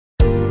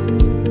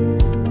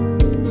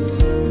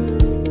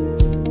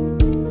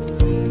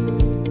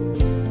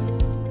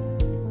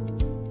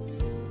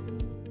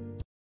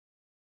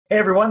Hey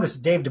everyone, this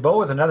is Dave Dubeau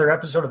with another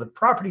episode of the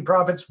Property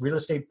Profits Real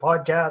Estate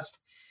Podcast.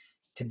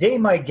 Today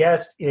my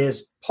guest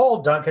is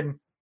Paul Duncan,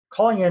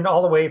 calling in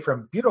all the way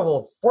from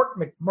beautiful Fort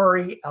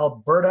McMurray,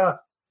 Alberta.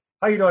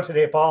 How are you doing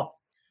today, Paul?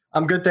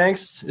 I'm good,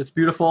 thanks. It's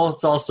beautiful.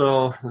 It's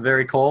also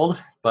very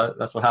cold, but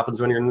that's what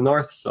happens when you're in the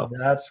north. So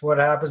that's what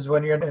happens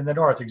when you're in the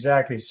north,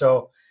 exactly.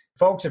 So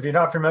folks, if you're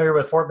not familiar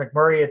with Fort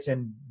McMurray, it's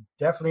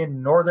definitely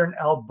in northern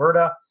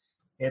Alberta.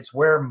 It's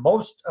where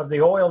most of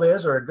the oil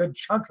is, or a good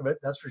chunk of it,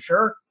 that's for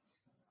sure.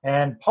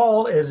 And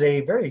Paul is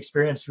a very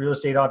experienced real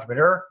estate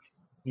entrepreneur.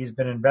 He's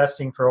been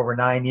investing for over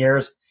 9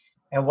 years.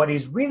 And what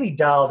he's really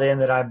dialed in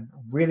that I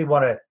really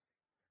want to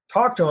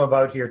talk to him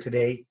about here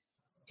today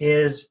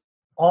is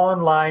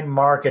online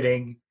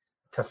marketing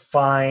to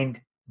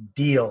find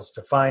deals,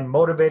 to find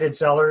motivated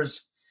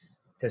sellers,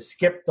 to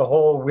skip the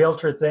whole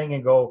realtor thing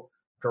and go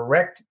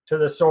direct to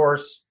the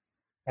source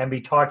and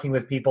be talking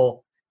with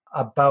people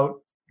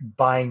about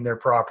buying their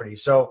property.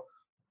 So,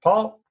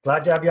 Paul,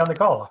 glad to have you on the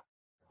call.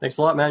 Thanks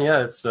a lot, man.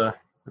 Yeah, it's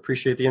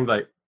appreciate the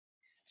invite.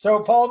 So,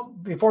 Paul,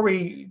 before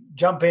we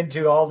jump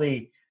into all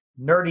the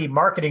nerdy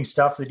marketing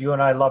stuff that you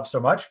and I love so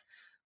much,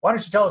 why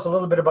don't you tell us a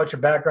little bit about your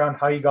background,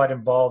 how you got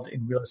involved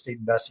in real estate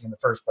investing in the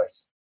first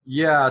place?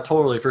 Yeah,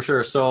 totally, for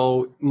sure.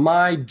 So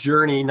my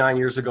journey 9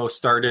 years ago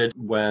started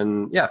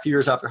when, a few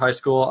years after high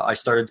school, I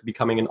started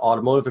becoming an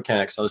automotive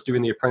mechanic. So I was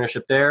doing the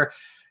apprenticeship there.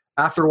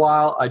 After a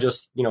while, I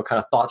just, kind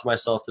of thought to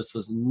myself, this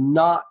was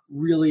not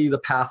really the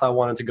path I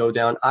wanted to go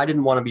down. I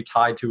didn't want to be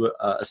tied to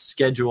a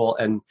schedule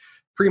and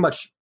pretty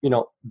much,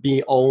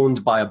 be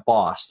owned by a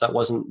boss. That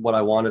wasn't what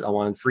I wanted. I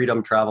wanted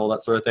freedom, travel,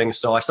 that sort of thing.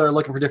 So I started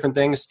looking for different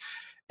things.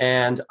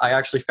 And I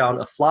actually found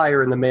a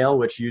flyer in the mail,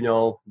 which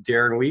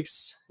Darren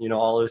Weeks,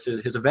 all of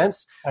his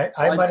events. I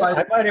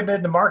might have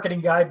been the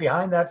marketing guy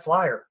behind that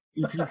flyer.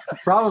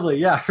 Probably,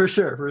 yeah, for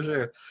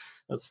sure.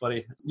 That's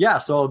funny. Yeah,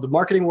 so the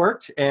marketing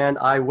worked, and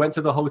I went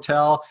to the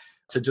hotel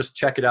to just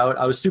check it out.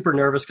 I was super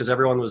nervous because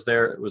everyone was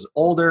there. It was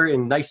older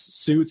in nice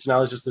suits, and I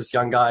was just this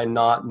young guy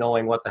not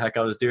knowing what the heck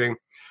I was doing.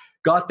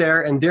 Got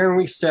there, and Darren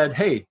Weeks said,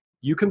 hey,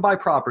 you can buy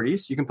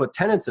properties, you can put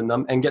tenants in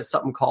them, and get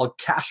something called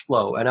cash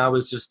flow. And I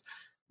was just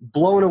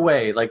blown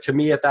away. Like, to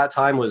me at that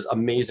time was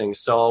amazing.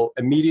 So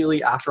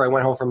immediately after I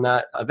went home from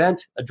that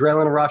event,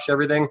 adrenaline rush,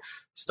 everything,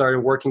 started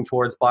working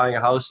towards buying a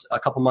house. A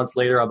couple months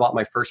later, I bought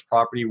my first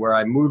property where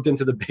I moved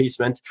into the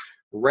basement,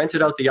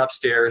 rented out the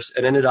upstairs,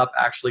 and ended up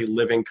actually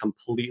living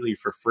completely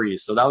for free.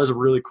 So that was a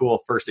really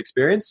cool first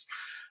experience.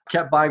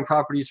 Kept buying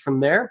properties from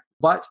there.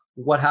 But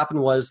what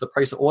happened was the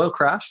price of oil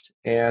crashed,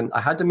 and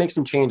I had to make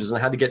some changes, and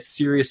I had to get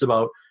serious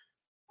about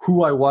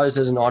who I was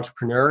as an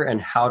entrepreneur and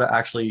how to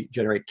actually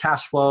generate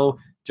cash flow,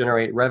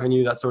 generate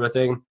revenue, that sort of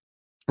thing.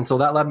 And so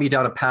that led me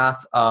down a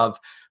path of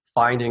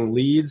finding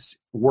leads,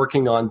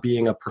 working on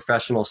being a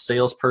professional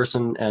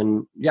salesperson,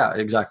 and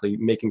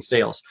making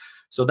sales.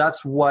 So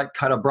that's what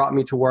kind of brought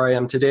me to where I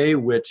am today,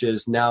 which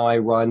is now I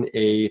run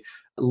a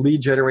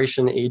lead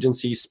generation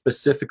agency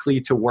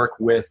specifically to work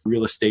with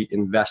real estate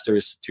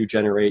investors to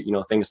generate,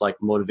 things like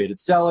motivated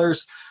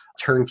sellers,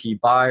 turnkey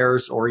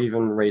buyers, or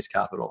even raise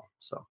capital.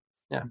 So,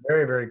 yeah.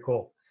 Very, very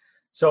cool.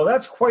 So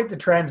that's quite the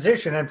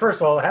transition. And first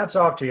of all, hats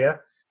off to you.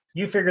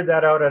 You figured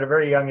that out at a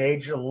very young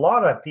age. A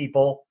lot of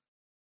people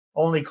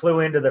only clue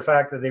into the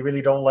fact that they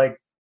really don't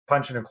like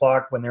punching a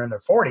clock when they're in their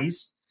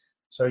 40s.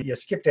 So you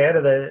skipped ahead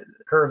of the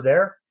curve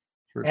there.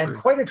 And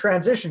quite a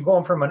transition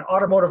going from an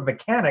automotive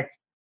mechanic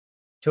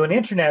to an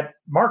internet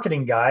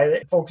marketing guy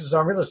that focuses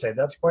on real estate.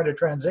 That's quite a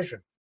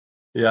transition.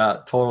 Yeah,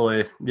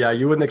 totally. Yeah,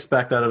 you wouldn't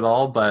expect that at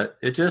all, but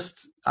I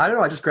just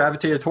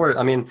gravitated toward it.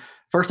 I mean,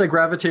 first I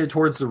gravitated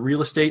towards the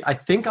real estate. I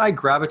think I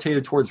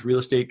gravitated towards real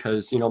estate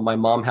because, my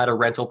mom had a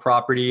rental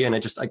property, and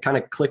I kind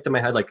of clicked in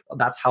my head, like,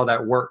 that's how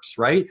that works,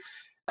 right?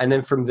 And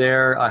then from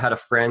there, I had a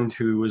friend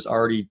who was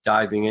already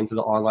diving into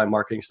the online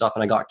marketing stuff,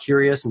 and I got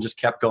curious and just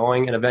kept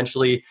going. And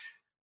eventually,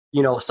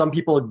 some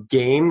people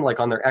game like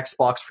on their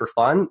Xbox for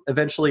fun.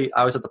 Eventually,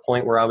 I was at the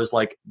point where I was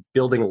like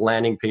building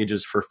landing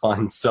pages for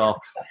fun. So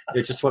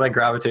it's just what I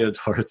gravitated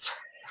towards.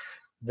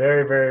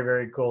 Very, very,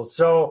 very cool.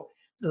 So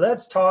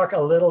let's talk a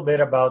little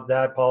bit about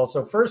that, Paul.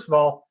 So first of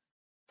all,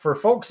 for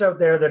folks out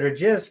there that are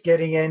just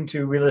getting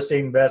into real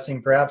estate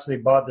investing, perhaps they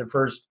bought their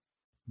first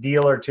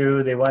deal or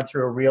two, they went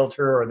through a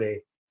realtor, or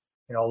they,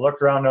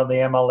 looked around on the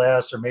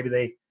MLS, or maybe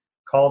they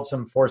called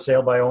some for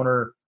sale by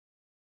owner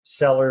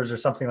sellers or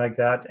something like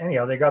that.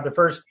 Anyhow, they got the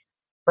first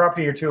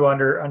property or two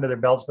under their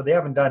belts, but they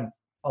haven't done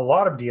a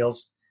lot of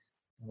deals.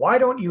 Why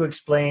don't you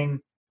explain,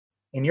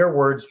 in your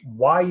words,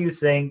 why you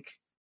think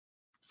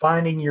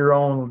finding your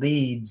own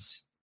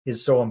leads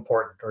is so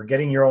important, or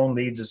getting your own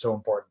leads is so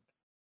important?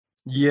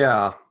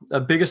 Yeah,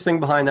 the biggest thing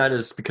behind that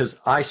is because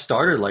I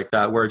started like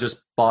that, where I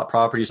just bought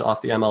properties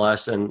off the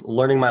MLS, and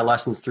learning my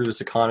lessons through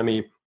this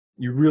economy,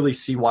 you really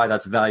see why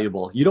that's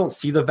valuable. You don't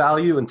see the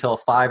value until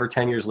 5 or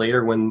 10 years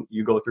later when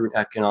you go through an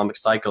economic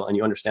cycle and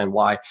you understand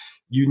why.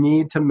 You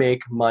need to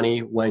make money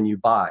when you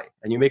buy.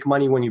 And you make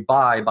money when you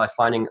buy by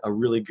finding a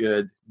really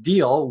good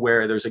deal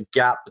where there's a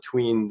gap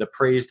between the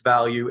appraised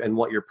value and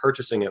what you're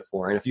purchasing it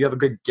for. And if you have a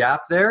good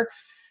gap there,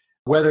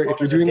 Whether if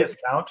you're doing a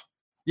discount.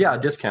 Yeah, a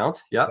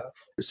discount. Yeah.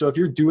 So if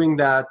you're doing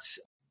that,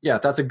 yeah,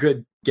 if that's a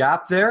good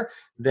gap there,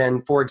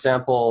 then for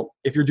example,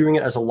 if you're doing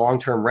it as a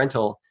long-term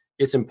rental,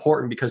 it's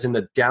important because in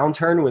the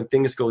downturn, when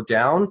things go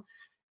down,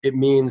 it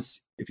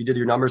means if you did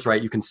your numbers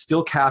right, you can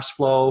still cash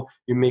flow,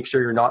 you make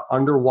sure you're not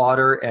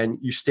underwater, and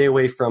you stay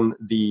away from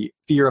the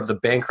fear of the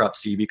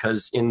bankruptcy,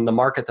 because in the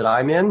market that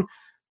I'm in,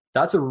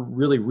 that's a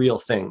really real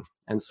thing.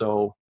 And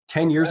so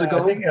 10 years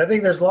ago, I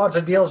think there's lots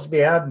of deals to be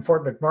had in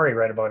Fort McMurray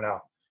right about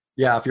now.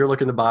 Yeah, if you're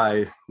looking to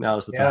buy,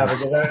 now's the time. Yeah,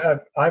 because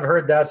I've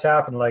heard that's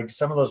happened. Like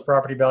some of those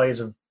property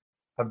values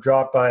have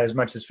dropped by as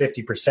much as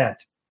 50%.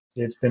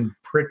 It's been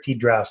pretty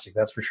drastic,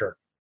 that's for sure.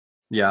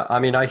 Yeah, I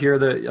mean,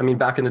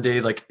 back in the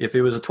day, like if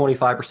it was a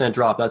 25%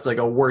 drop, that's like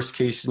a worst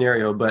case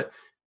scenario, but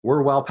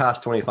we're well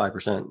past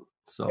 25%.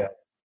 So,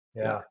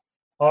 yeah.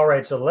 All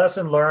right. So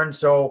lesson learned.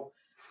 So,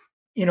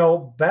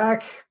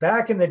 back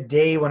in the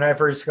day when I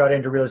first got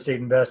into real estate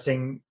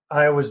investing,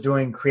 I was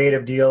doing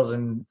creative deals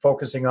and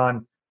focusing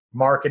on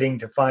marketing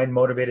to find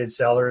motivated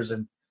sellers.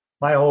 And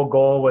my whole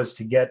goal was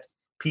to get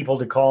people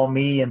to call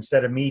me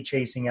instead of me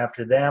chasing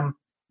after them.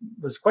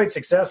 Was quite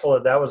successful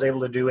at that. Was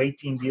able to do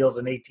 18 deals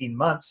in 18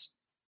 months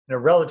in a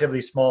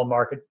relatively small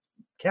market,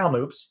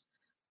 Kamloops.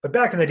 But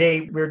back in the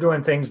day, we were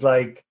doing things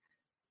like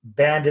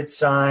bandit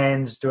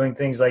signs, doing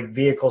things like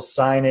vehicle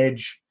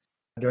signage,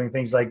 doing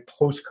things like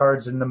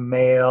postcards in the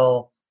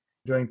mail,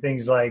 doing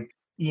things like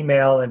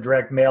email and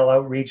direct mail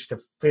outreach to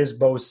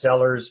FSBO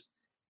sellers,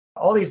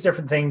 all these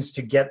different things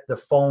to get the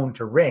phone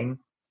to ring.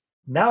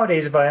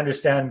 Nowadays, if I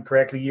understand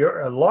correctly,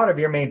 a lot of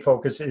your main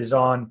focus is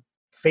on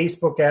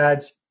Facebook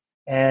ads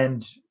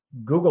and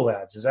Google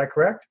ads. Is that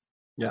correct?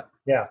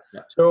 Yeah.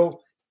 So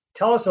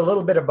tell us a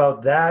little bit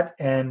about that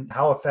and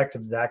how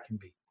effective that can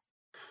be.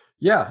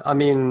 Yeah, I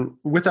mean,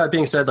 with that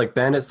being said, like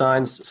bandit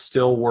signs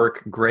still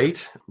work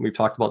great. We've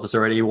talked about this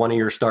already. One of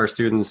your star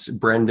students,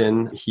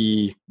 Brendan,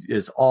 he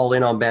is all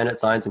in on bandit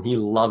signs and he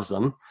loves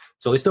them.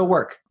 So they still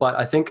work. But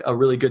I think a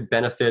really good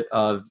benefit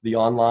of the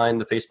online,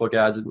 the Facebook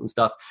ads and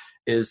stuff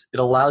is it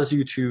allows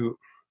you to,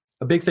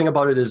 a big thing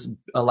about it is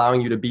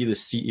allowing you to be the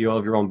CEO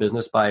of your own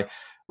business by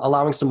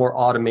allowing some more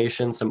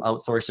automation, some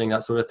outsourcing,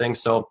 that sort of thing.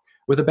 So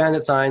with a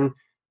bandit sign,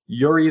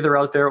 you're either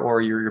out there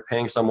or you're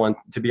paying someone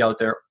to be out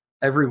there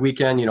every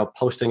weekend,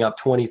 posting up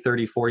 20,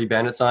 30, 40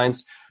 bandit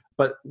signs.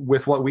 But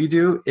with what we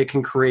do, it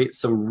can create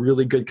some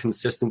really good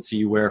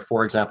consistency where,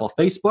 for example,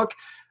 Facebook,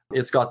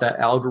 it's got that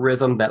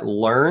algorithm that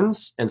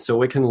learns. And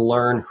so it can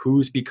learn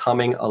who's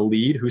becoming a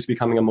lead, who's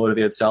becoming a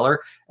motivated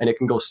seller, and it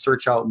can go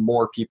search out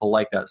more people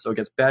like that. So it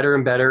gets better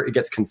and better. It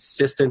gets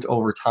consistent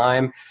over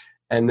time.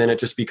 And then it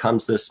just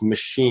becomes this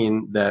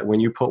machine that when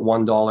you put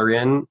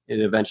 $1 in, it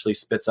eventually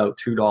spits out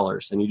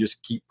 $2. And you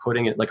just keep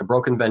putting it like a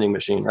broken vending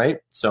machine, right?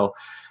 So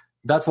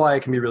that's why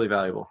it can be really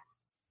valuable.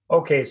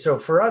 Okay, so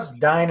for us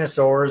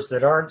dinosaurs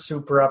that aren't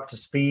super up to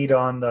speed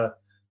on the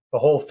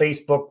whole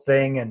Facebook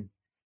thing and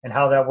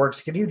how that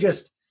works, can you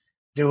just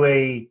do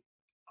a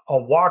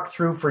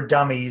walkthrough for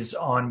dummies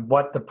on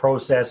what the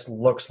process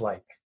looks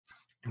like?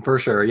 For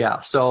sure, yeah.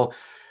 So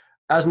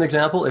as an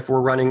example, if we're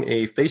running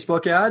a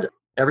Facebook ad,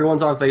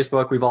 everyone's on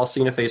Facebook. We've all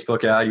seen a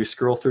Facebook ad. You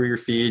scroll through your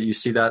feed, you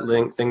see that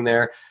link thing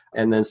there.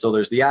 And then so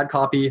there's the ad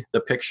copy, the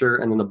picture,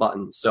 and then the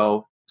button.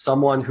 So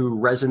someone who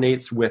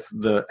resonates with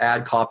the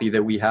ad copy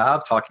that we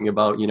have, talking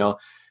about,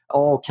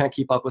 can't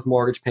keep up with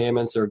mortgage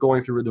payments or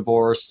going through a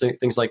divorce,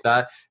 things like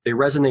that. They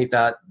resonate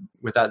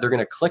with that. They're going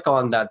to click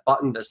on that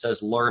button that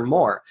says learn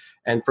more.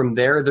 And from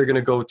there, they're going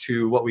to go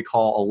to what we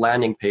call a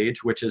landing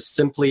page, which is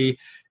simply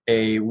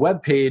a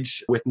web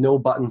page with no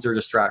buttons or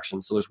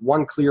distractions. So there's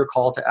one clear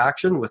call to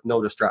action with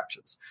no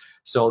distractions.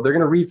 So they're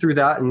going to read through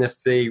that. And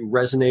if they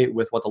resonate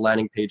with what the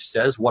landing page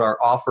says, what our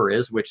offer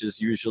is, which is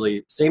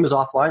usually same as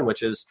offline,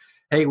 which is,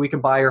 hey, we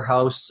can buy your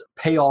house,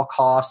 pay all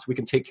costs, we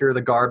can take care of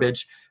the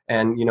garbage,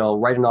 and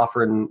write an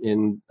offer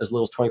in as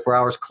little as 24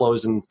 hours,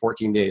 close in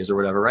 14 days or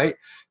whatever, right?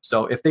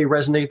 So if they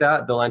resonate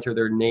that, they'll enter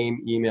their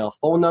name, email,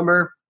 phone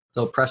number,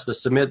 they'll press the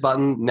submit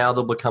button, now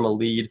they'll become a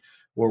lead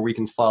where we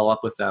can follow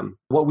up with them.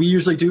 What we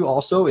usually do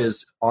also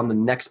is on the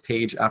next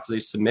page after they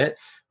submit,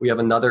 we have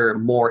another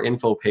more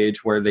info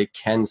page where they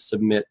can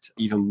submit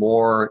even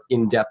more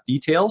in-depth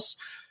details.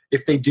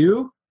 If they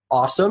do,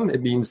 awesome.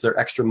 It means they're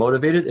extra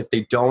motivated. If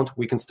they don't,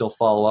 we can still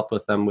follow up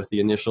with them with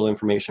the initial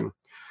information.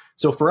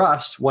 So for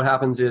us, what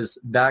happens is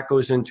that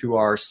goes into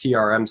our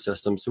CRM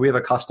system. So we have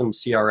a custom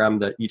CRM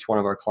that each one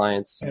of our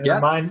clients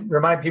gets.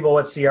 Remind people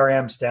what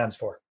CRM stands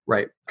for.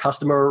 Right.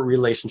 Customer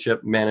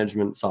Relationship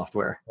Management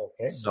Software.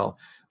 Okay. So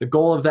the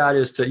goal of that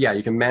is to,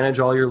 you can manage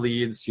all your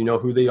leads, you know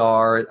who they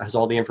are, it has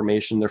all the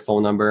information, their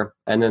phone number.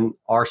 And then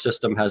our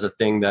system has a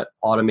thing that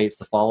automates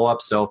the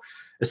follow-up. So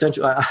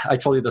essentially, I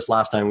told you this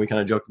last time, we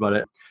kind of joked about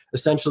it.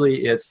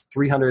 Essentially, it's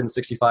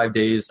 365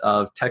 days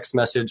of text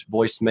message,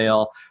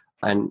 voicemail,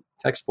 and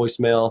text,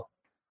 voicemail,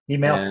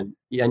 email, and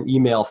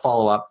email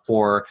follow-up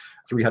for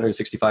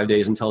 365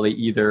 days until they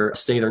either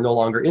say they're no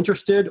longer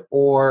interested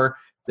or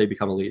they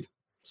become a lead.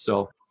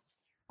 So,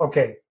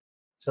 okay.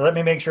 So let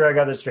me make sure I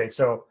got this straight.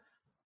 So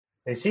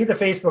They see the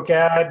Facebook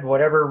ad,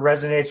 whatever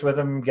resonates with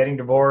them, getting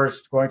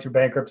divorced, going through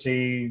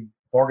bankruptcy,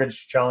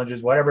 mortgage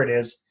challenges, whatever it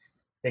is.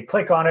 They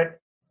click on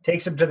it,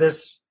 takes them to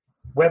this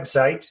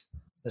website,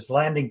 this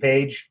landing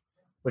page,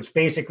 which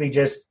basically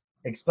just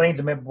explains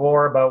a bit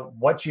more about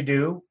what you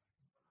do.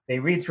 They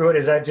read through it.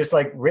 Is that just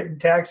like written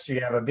text? Do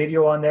you have a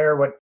video on there?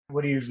 What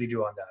do you usually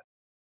do on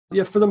that?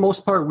 Yeah, for the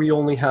most part, we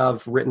only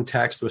have written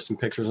text with some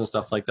pictures and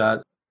stuff like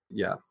that.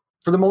 Yeah.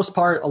 For the most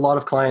part, a lot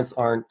of clients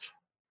aren't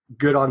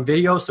good on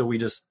video, so we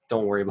just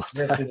don't worry about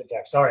that. Just do the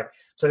text. All right.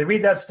 So they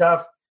read that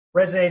stuff,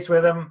 resonates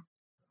with them.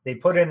 They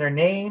put in their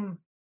name,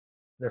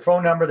 their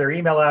phone number, their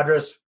email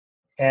address,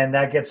 and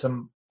that gets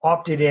them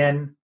opted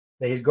in.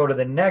 They go to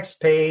the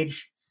next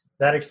page.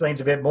 That explains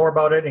a bit more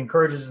about it,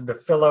 encourages them to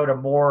fill out a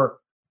more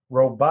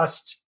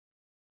robust,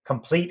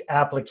 complete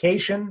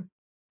application.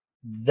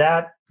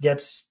 That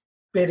gets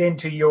spit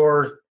into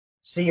your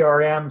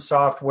CRM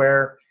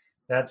software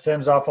that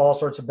sends off all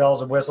sorts of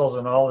bells and whistles,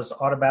 and all this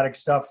automatic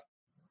stuff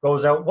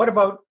goes out. What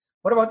about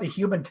the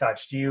human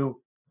touch? Do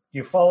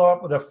you follow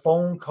up with a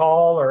phone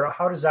call, or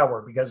how does that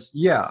work? Because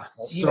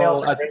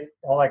emails are great,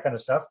 all that kind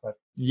of stuff. But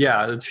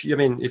yeah, I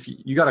mean, if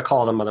you got to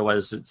call them,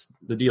 otherwise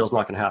the deal's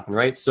not going to happen,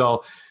 right?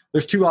 So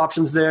there's two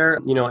options there.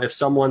 If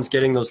someone's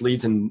getting those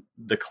leads and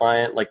the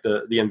client, like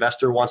the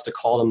investor, wants to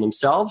call them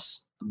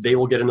themselves, they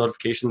will get a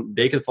notification.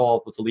 They can follow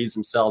up with the leads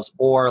themselves,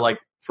 or like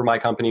for my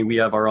company, we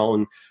have our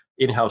own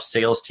in-house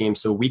sales team,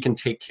 so we can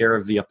take care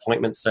of the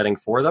appointment setting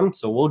for them.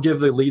 So we'll give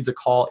the leads a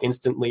call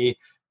instantly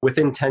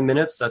within 10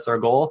 minutes. That's our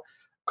goal.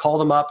 Call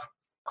them up,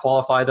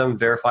 qualify them,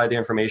 verify the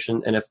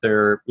information. And if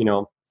they're,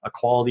 a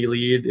quality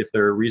lead, if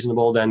they're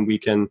reasonable, then we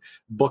can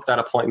book that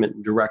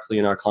appointment directly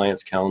in our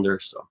client's calendar.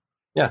 So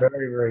yeah.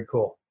 Very, very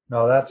cool.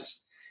 No,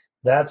 that's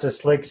a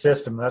slick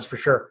system. That's for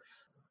sure.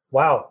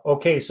 Wow.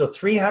 Okay. So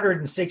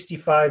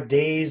 365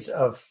 days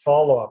of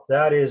follow-up.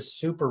 That is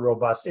super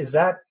robust. Does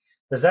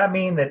that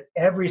mean that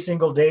every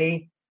single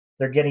day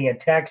they're getting a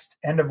text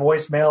and a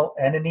voicemail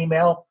and an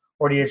email,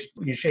 or do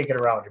you shake it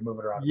around, you move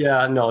it around?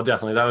 Yeah, no,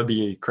 definitely. That would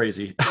be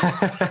crazy.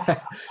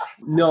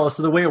 No,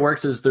 so the way it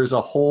works is there's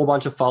a whole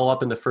bunch of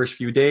follow-up in the first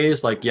few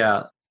days, like,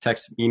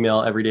 text,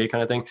 email every day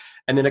kind of thing.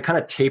 And then it kind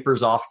of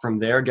tapers off from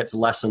there, gets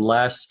less and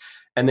less.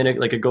 And then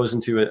it goes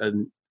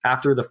into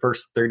after the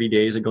first 30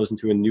 days, it goes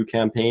into a new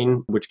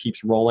campaign, which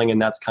keeps rolling.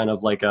 And that's kind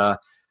of like a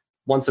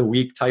once a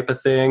week type of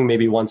thing,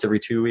 maybe once every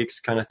 2 weeks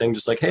kind of thing.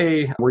 Just like,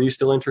 hey, were you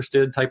still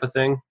interested type of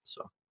thing.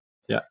 So,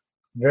 yeah.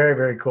 Very,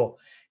 very cool.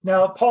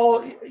 Now,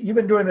 Paul, you've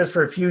been doing this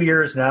for a few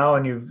years now,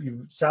 and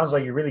you sounds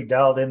like you really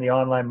dialed in the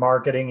online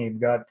marketing.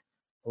 You've got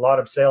a lot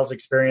of sales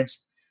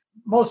experience.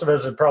 Most of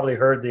us have probably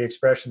heard the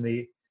expression,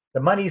 the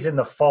money's in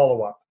the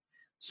follow-up.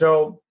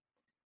 So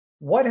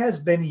what has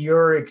been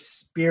your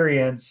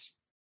experience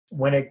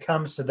when it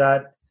comes to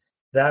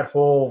that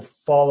whole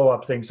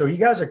follow-up thing? So you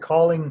guys are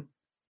calling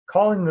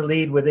the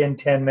lead within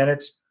 10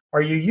 minutes.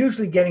 Are you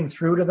usually getting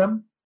through to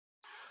them?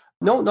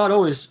 No, not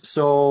always.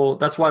 So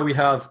that's why we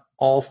have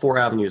all 4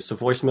 avenues. So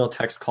voicemail,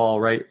 text, call,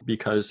 right?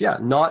 Because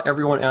not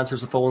everyone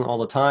answers the phone all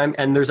the time.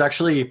 And there's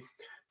actually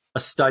a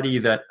study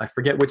that I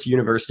forget which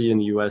university in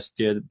the US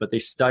did, but they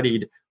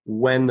studied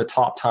when the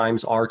top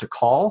times are to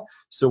call.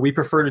 So we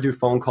prefer to do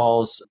phone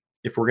calls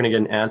if we're going to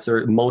get an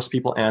answer. Most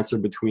people answer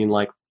between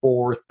like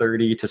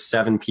 4:30 to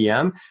 7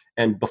 p.m.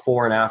 and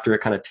before and after it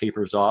kind of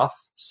tapers off.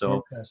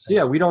 So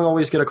we don't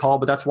always get a call,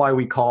 but that's why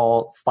we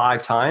call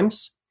 5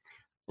 times.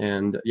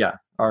 And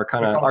our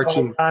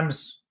team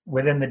times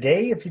within the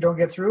day if you don't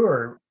get through,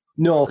 or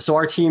no. So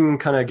our team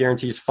kind of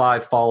guarantees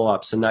 5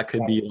 follow-ups, and that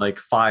could be like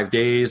 5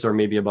 days or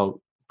maybe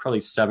about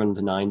probably 7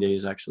 to 9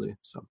 days actually.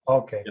 So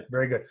okay,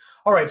 very good.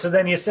 All right, so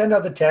then you send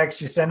out the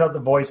text, you send out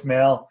the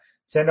voicemail,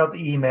 send out the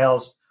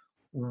emails.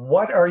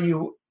 What are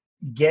you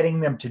getting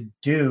them to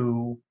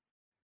do?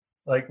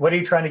 Like, what are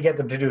you trying to get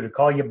them to do? To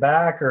call you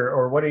back,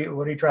 or what are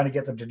you trying to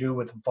get them to do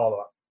with the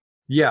follow-up?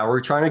 Yeah,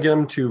 we're trying to get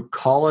them to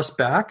call us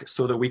back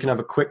so that we can have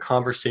a quick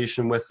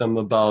conversation with them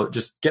about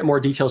just get more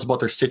details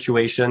about their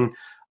situation.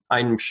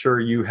 I'm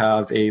sure you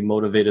have a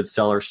motivated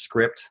seller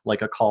script,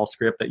 like a call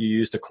script that you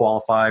use to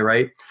qualify,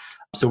 right?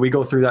 So we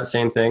go through that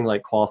same thing,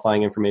 like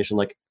qualifying information,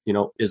 like,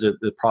 is it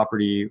the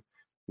property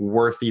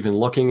worth even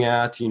looking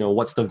at?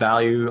 What's the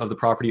value of the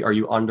property? Are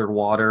you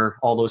underwater?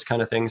 All those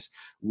kind of things.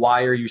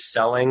 Why are you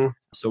selling?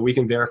 So we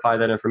can verify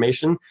that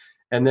information.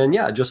 And then,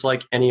 just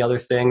like any other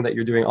thing that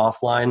you're doing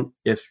offline,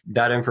 if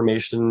that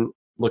information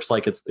looks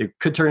like it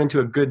could turn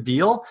into a good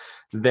deal,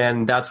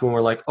 then that's when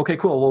we're like, okay,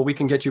 cool. Well, we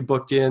can get you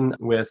booked in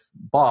with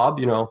Bob,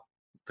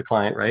 the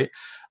client, right?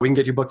 We can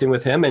get you booked in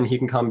with him and he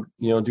can come,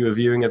 do a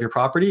viewing of your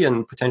property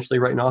and potentially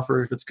write an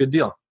offer if it's a good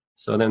deal.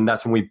 So then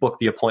that's when we book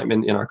the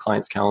appointment in our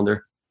client's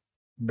calendar.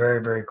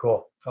 Very, very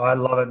cool. Oh, I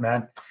love it,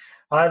 man.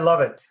 I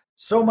love it.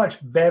 So much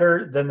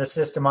better than the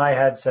system I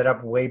had set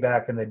up way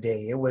back in the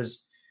day. It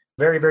was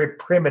very, very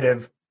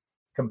primitive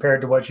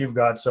compared to what you've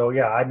got. So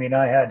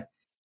I had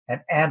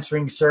an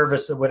answering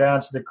service that would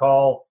answer the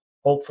call,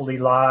 hopefully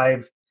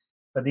live,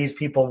 but these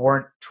people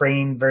weren't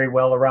trained very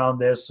well around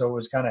this. So it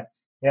was kind of,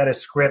 they had a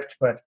script,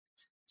 but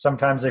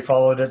Sometimes they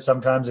followed it,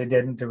 sometimes they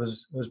didn't. It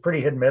was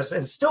pretty hit and miss.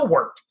 It still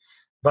worked,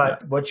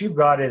 but what you've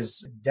got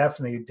is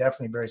definitely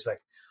very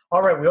slick.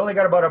 All right, we only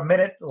got about a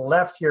minute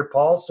left here,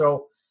 Paul.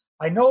 So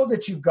I know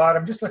that you've got,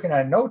 I'm just looking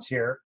at notes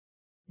here,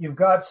 you've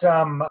got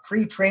some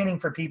free training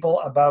for people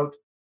about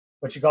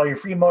what you call your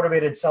free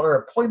motivated seller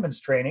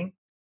appointments training.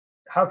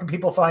 How can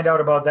people find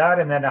out about that?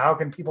 And then how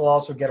can people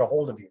also get a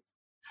hold of you?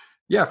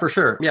 Yeah, for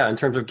sure. Yeah, in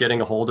terms of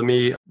getting a hold of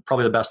me,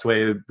 probably the best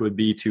way would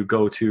be to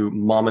go to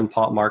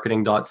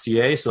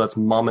momandpopmarketing.ca. So that's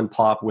mom and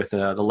pop with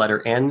the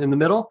letter N in the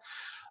middle.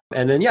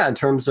 And then, in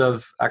terms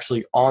of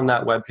actually on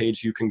that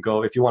webpage, you can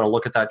go, if you want to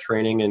look at that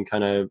training and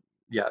kind of,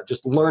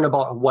 just learn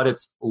about what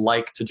it's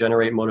like to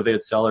generate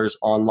motivated sellers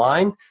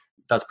online.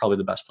 That's probably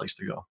the best place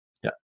to go.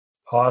 Yeah.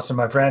 Awesome,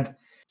 my friend.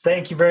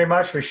 Thank you very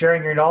much for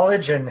sharing your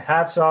knowledge, and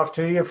hats off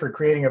to you for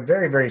creating a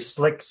very, very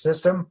slick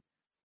system.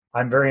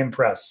 I'm very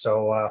impressed.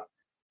 So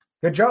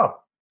good job.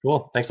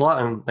 Cool. Thanks a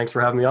lot. And thanks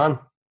for having me on.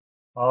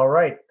 All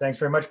right. Thanks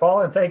very much, Paul.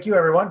 And thank you,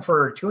 everyone,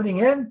 for tuning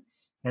in.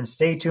 And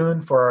stay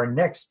tuned for our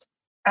next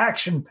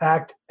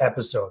action-packed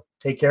episode.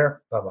 Take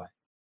care. Bye-bye.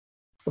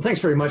 Well, thanks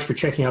very much for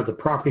checking out the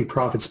Property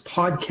Profits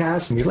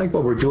podcast. If you like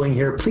what we're doing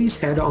here, please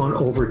head on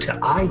over to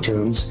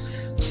iTunes,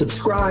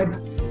 subscribe,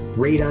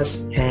 rate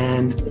us,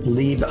 and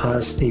leave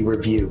us a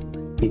review.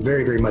 Be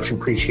very, very much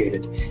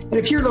appreciated. And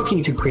if you're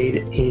looking to create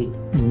a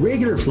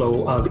regular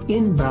flow of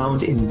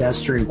inbound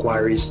investor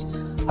inquiries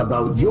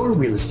about your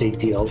real estate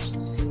deals,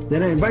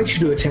 then I invite you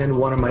to attend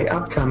one of my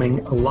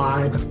upcoming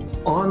live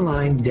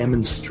online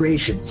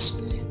demonstrations.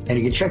 And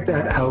you can check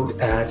that out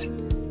at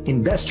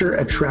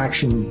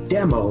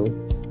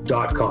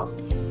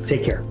investorattractiondemo.com.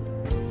 Take care.